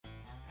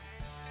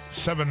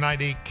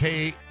790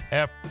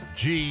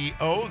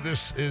 KFGO.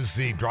 This is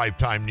the Drive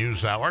Time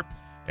News Hour.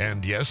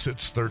 And yes,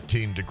 it's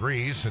 13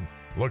 degrees. And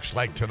looks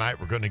like tonight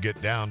we're going to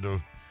get down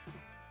to,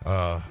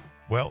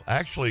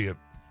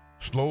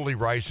 slowly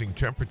rising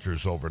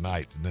temperatures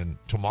overnight. And then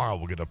tomorrow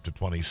we'll get up to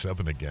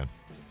 27 again.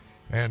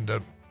 And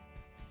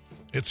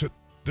it's at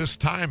this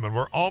time, and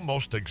we're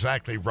almost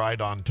exactly right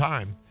on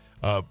time.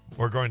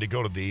 We're going to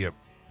go to the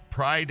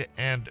Pride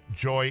and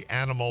Joy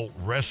Animal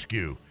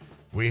Rescue.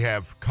 We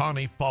have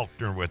Connie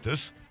Faulkner with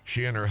us.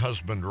 She and her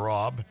husband,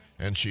 Rob,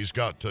 and she's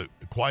got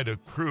quite a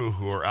crew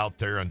who are out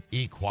there on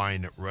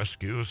equine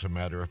rescue, as a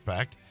matter of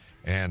fact.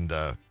 And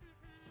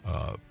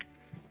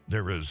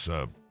there is...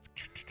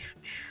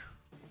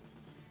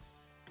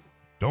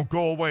 don't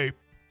go away,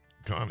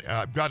 Connie.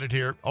 I've got it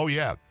here. Oh,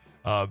 yeah.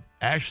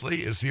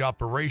 Ashley is the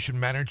operation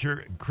manager,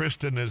 and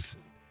Kristen is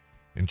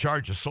in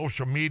charge of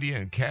social media,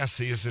 and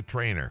Cassie is the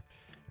trainer.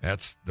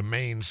 That's the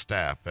main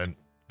staff. And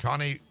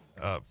Connie...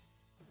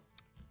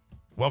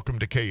 welcome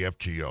to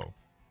KFGO.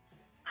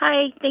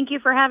 Hi, thank you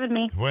for having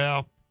me.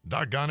 Well,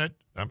 doggone it,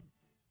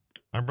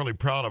 I'm really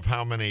proud of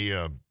how many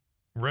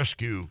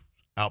rescue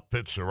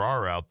outfits there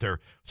are out there.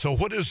 So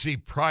what is the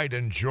Pride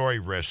and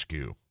Joy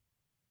Rescue?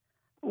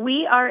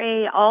 We are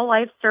a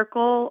all-life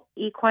circle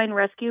equine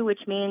rescue,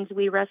 which means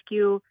we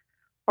rescue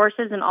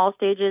horses in all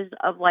stages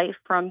of life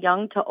from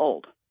young to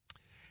old.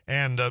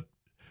 And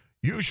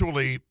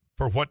usually,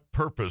 for what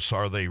purpose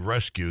are they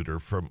rescued, or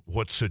from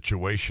what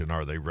situation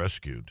are they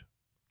rescued?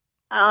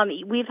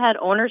 We've had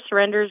owner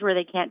surrenders where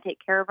they can't take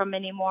care of them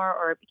anymore,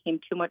 or it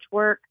became too much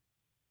work.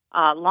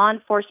 Law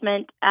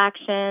enforcement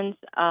actions,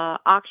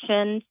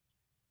 auctions,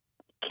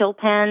 kill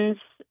pens.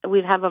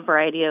 We have a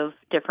variety of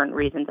different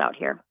reasons out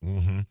here.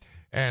 Mm-hmm.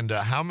 And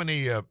how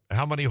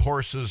many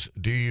horses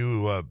do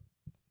you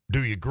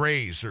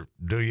graze, or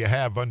do you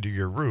have under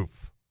your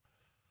roof?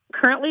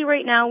 Currently,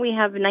 right now, we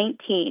have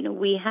 19.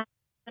 We have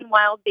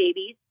wild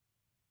babies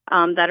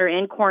that are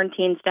in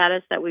quarantine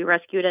status that we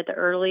rescued in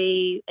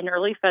early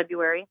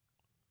February.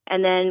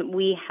 And then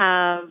we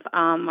have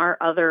our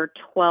other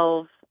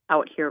 12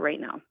 out here right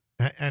now.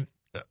 And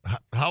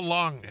how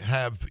long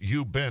have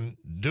you been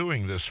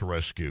doing this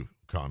rescue,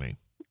 Connie?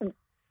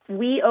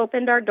 We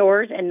opened our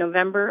doors in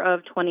November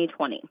of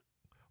 2020.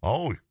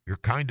 Oh, you're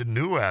kind of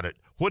new at it.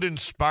 What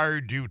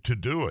inspired you to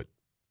do it?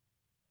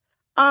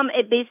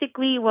 It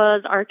basically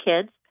was our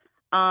kids.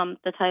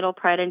 The title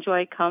Pride and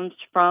Joy comes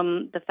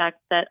from the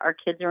fact that our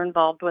kids are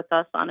involved with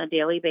us on a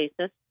daily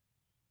basis,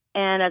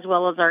 and as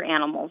well as our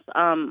animals.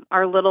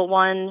 Our little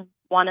one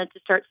wanted to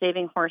start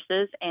saving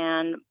horses,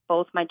 and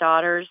both my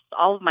daughters,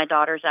 all of my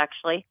daughters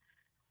actually,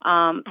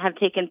 have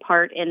taken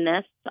part in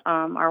this.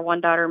 Our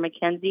one daughter,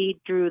 Mackenzie,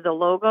 drew the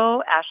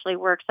logo. Ashley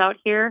works out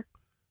here,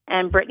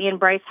 and Brittany and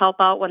Bryce help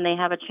out when they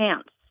have a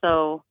chance.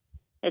 So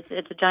it's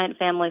a giant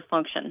family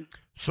function.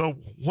 So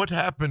what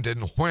happened,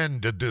 and when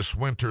did this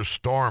winter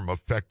storm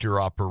affect your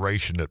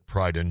operation at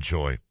Pride and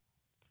Joy?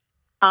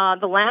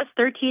 The last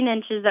 13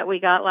 inches that we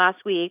got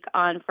last week,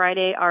 on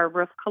Friday, our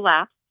roof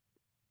collapsed.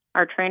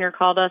 Our trainer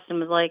called us and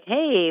was like,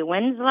 hey,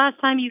 when's the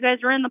last time you guys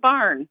were in the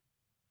barn?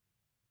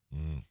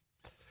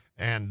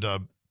 And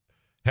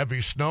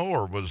heavy snow,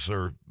 or was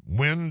there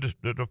wind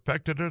that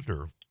affected it?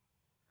 Or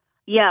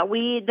yeah,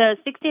 the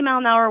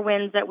 60-mile-an-hour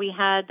winds that we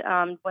had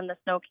when the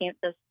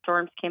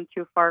storms came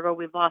through Fargo,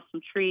 we've lost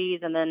some trees,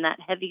 and then that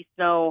heavy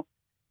snow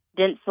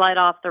didn't slide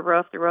off the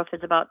roof. The roof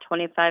is about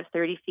 25,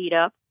 30 feet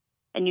up,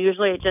 and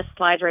usually it just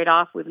slides right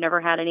off. We've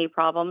never had any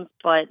problems,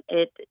 but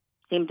it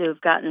seemed to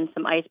have gotten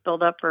some ice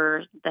buildup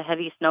or the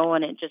heavy snow,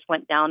 and it just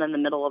went down in the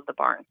middle of the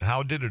barn.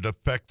 How did it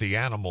affect the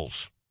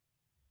animals?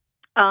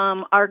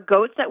 Our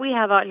goats that we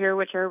have out here,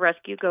 which are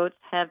rescue goats,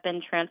 have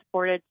been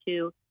transported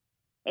to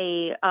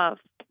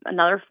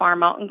another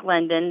farm out in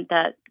Glendon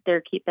that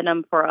they're keeping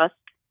them for us.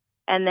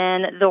 And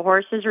then the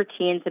horses'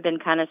 routines have been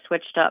kind of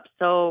switched up.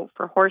 So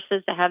for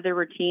horses to have their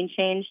routine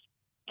changed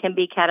can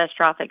be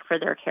catastrophic for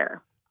their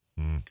care.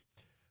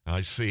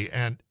 I see.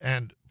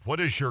 And what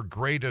is your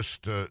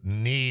greatest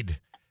need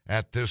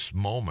at this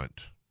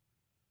moment?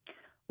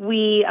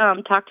 We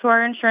talked to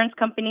our insurance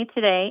company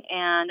today,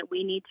 and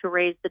we need to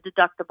raise the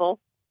deductible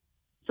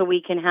so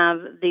we can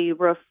have the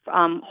roof,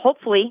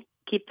 hopefully,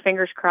 keep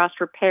fingers crossed,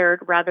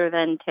 repaired rather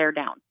than tear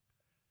down.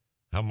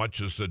 How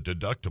much is the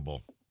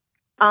deductible?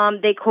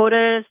 They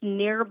quoted us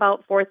near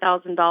about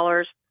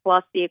 $4,000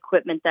 plus the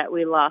equipment that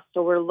we lost.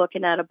 So we're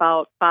looking at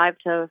about $5,000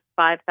 to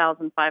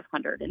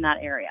 $5,500 in that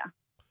area.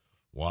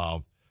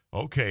 Wow.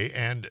 Okay.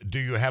 And do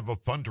you have a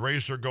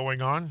fundraiser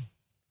going on?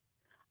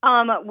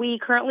 We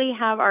currently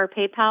have our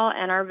PayPal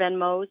and our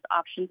Venmo's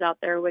options out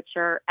there, which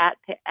are at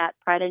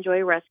Pride and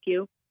Joy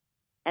Rescue,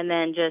 and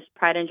then just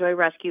Pride and Joy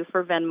Rescue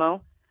for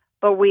Venmo.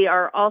 But we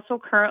are also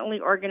currently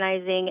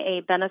organizing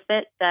a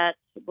benefit that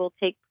will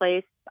take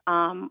place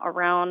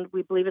around,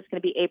 we believe it's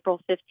going to be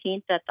April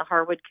 15th at the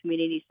Harwood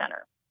Community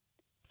Center.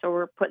 So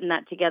we're putting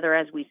that together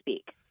as we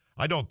speak.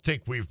 I don't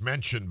think we've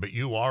mentioned, but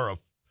you are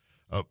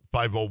a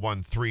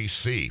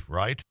 501(c),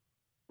 right?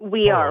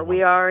 We are.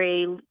 We are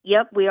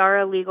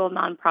a legal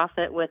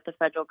nonprofit with the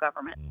federal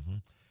government.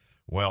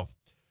 Mm-hmm. Well,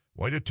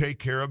 way to take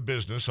care of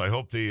business. I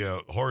hope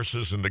the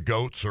horses and the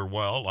goats are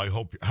well. I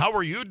hope. How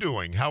are you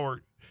doing? How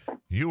are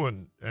you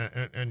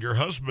and your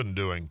husband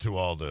doing to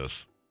all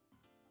this?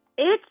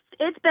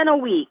 It's been a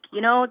week.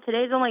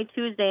 Today's only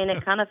Tuesday, and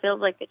it kind of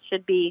feels like it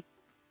should be,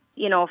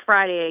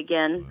 Friday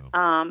again.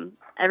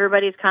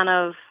 Everybody's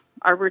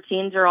our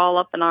routines are all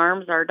up in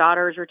arms. Our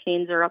daughter's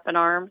routines are up in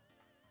arms.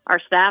 Our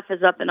staff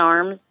is up in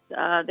arms.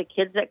 The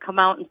kids that come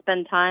out and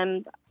spend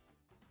time,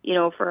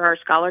 for our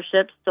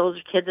scholarships, those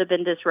kids have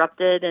been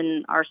disrupted,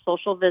 and our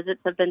social visits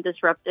have been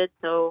disrupted.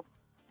 So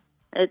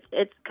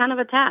it's kind of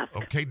a task.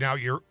 Okay, now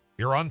you're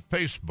on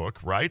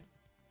Facebook, right?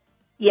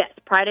 Yes,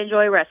 Pride and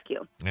Joy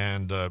Rescue.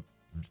 And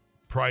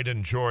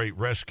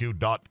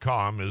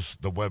prideandjoyrescue.com is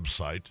the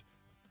website.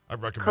 I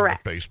recommend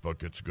the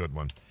Facebook. It's a good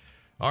one.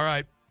 All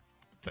right.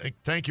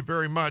 Thank you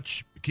very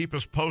much. Keep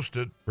us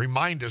posted.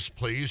 Remind us,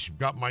 please. You've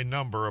got my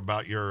number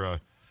about your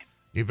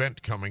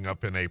event coming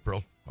up in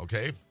April.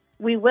 Okay?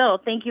 We will.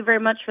 Thank you very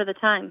much for the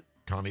time.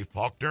 Connie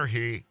Faulkner,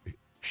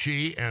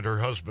 she and her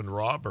husband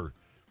Rob are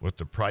with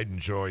the Pride and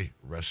Joy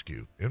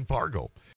Rescue in Fargo.